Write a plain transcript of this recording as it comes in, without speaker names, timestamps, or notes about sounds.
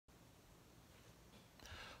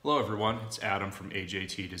Hello everyone, it's Adam from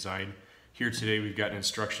AJT Design. Here today we've got an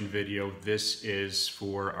instruction video. This is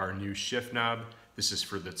for our new shift knob. This is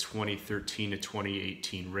for the 2013 to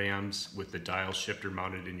 2018 Rams with the dial shifter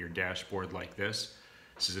mounted in your dashboard like this.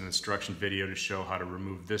 This is an instruction video to show how to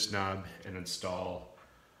remove this knob and install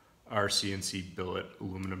our CNC billet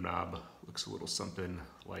aluminum knob. Looks a little something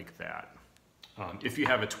like that. If you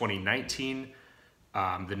have a 2019,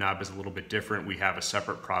 the knob is a little bit different. We have a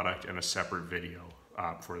separate product and a separate video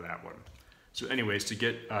for that one. So anyways, to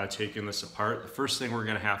get taking this apart, the first thing we're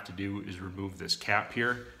gonna have to do is remove this cap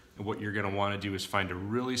here. And what you're gonna wanna do is find a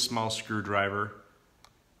really small screwdriver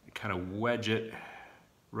and kind of wedge it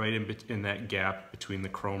right in that gap between the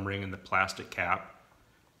chrome ring and the plastic cap.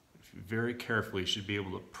 If you very carefully, you should be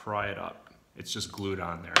able to pry it up. It's just glued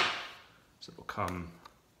on there. So it'll come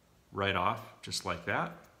right off, just like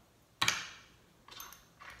that.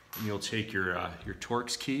 And you'll take your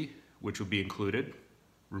Torx key, which will be included.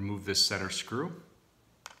 Remove this center screw.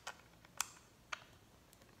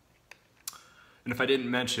 And if I didn't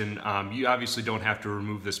mention, you obviously don't have to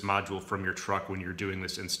remove this module from your truck when you're doing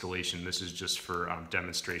this installation. This is just for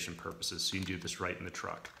demonstration purposes, so you can do this right in the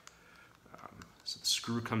truck. So the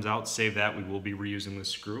screw comes out, save that, we will be reusing this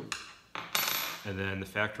screw. And then the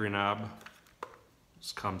factory knob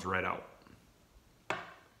just comes right out.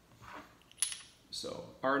 So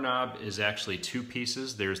our knob is actually two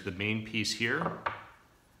pieces. There's the main piece here,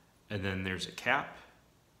 and then there's a cap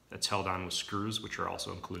that's held on with screws, which are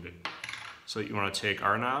also included. So you want to take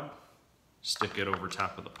our knob, stick it over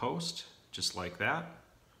top of the post, just like that.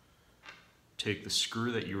 Take the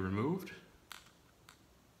screw that you removed,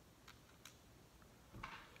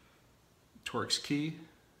 Torx key,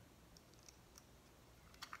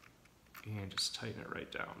 and just tighten it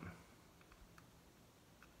right down.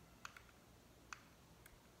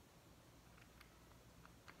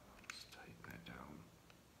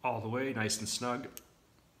 All the way, nice and snug.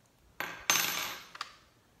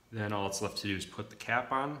 Then all it's left to do is put the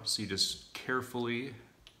cap on. So you just carefully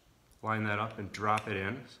line that up and drop it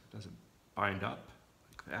in so it doesn't bind up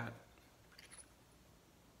like that.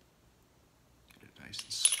 Get it nice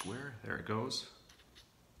and square. There it goes.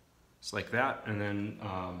 Just like that. And then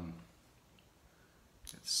got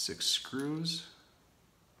 6 screws.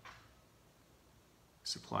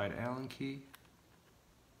 Supplied Allen key.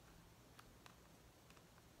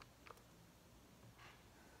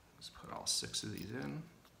 Let's put all 6 of these in.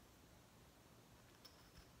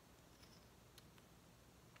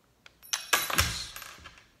 Oops.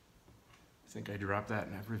 I think I drop that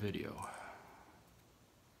in every video.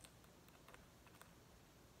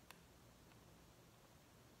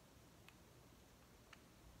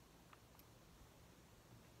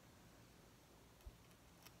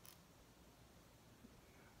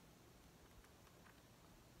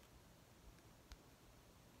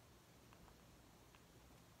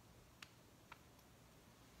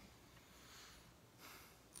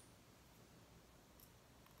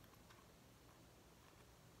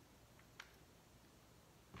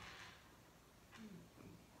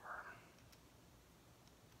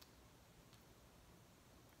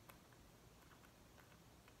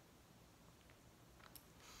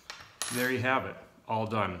 There you have it, all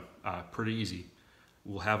done, pretty easy.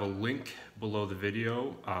 We'll have a link below the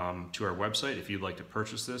video to our website if you'd like to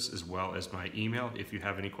purchase this, as well as my email if you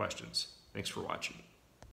have any questions. Thanks for watching.